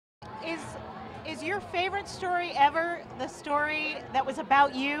is your favorite story ever the story that was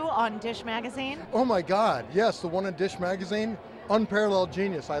about you on Dish Magazine? Oh my God, yes, the one in Dish Magazine, unparalleled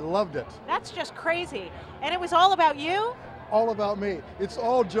genius, I loved it. That's just crazy. And it was all about you? All about me. It's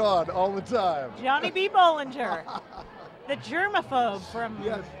all John, all the time. Johnny B. Bohlinger, the germaphobe from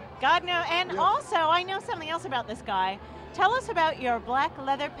Yes. God knows. And Yes. also, I know something else about this guy. Tell us about your black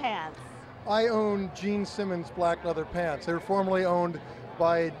leather pants. I own Gene Simmons black leather pants. They were formerly owned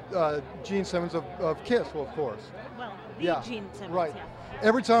by Gene Simmons of Kiss, well, of course. Well, the Gene Simmons, right. yeah.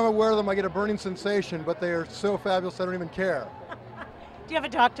 Every time I wear them, I get a burning sensation, but they are so fabulous, I don't even care. Do you have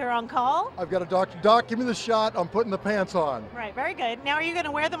a doctor on call? I've got a doctor. Doc, give me the shot. I'm putting the pants on. Right, very good. Now, are you going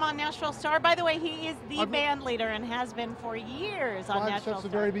to wear them on Nashville Star? By the way, he is the band leader and has been for years on Nashville Star. Since the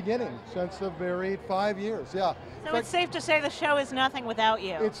very beginning, since the very 5 years, yeah. So it's safe to say the show is nothing without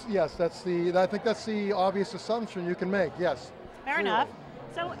you. Yes, I think that's the obvious assumption you can make, yes. Fair enough.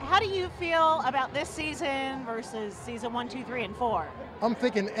 So how do you feel about this season versus season 1, 2, 3, and 4? I'm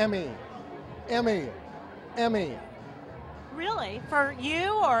thinking Emmy. Really? For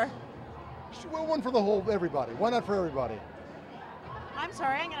you or? Well, one for the whole, everybody. Why not for everybody? I'm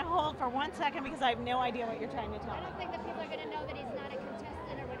sorry, I'm going to hold for 1 second because I have no idea what you're trying to tell me. I don't think that people are going to know that he's not a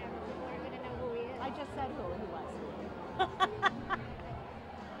contestant or whatever. People are going to know who he is. I just said who he was.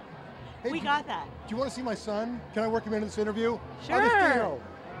 Hey, We got that. Do you want to see my son? Can I work him into this interview? Sure. Augustino.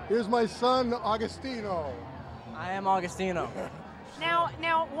 Here's my son, Augustino. I am Augustino.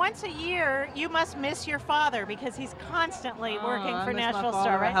 Now, once a year, you must miss your father because he's constantly working I for miss Nashville my father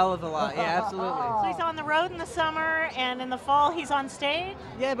Star, a right? hell of a lot, yeah, absolutely. So he's on the road in the summer, and in the fall, he's on stage?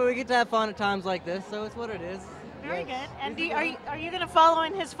 Yeah, but we get to have fun at times like this, so it's what it is. Very Yes. good. And are you going to follow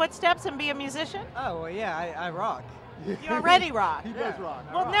in his footsteps and be a musician? Oh, well, yeah, I rock. You already rock. He does rock.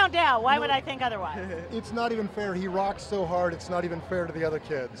 Well, no doubt. Why would I think otherwise? It's not even fair. He rocks so hard, it's not even fair to the other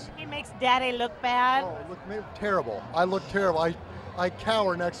kids. He makes Daddy look bad. Oh, look, terrible. I look terrible. I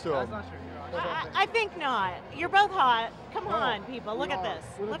cower next to him. I think not. You're both hot. Come Oh, on, people. Look we at are. this.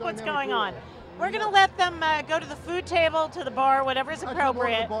 We're the Look what's dynamic going on. duo. We're going to let them go to the food table, to the bar, whatever's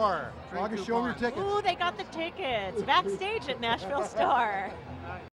appropriate. The bar. August, show them your tickets. Ooh, they got the tickets. Backstage at Nashville Star.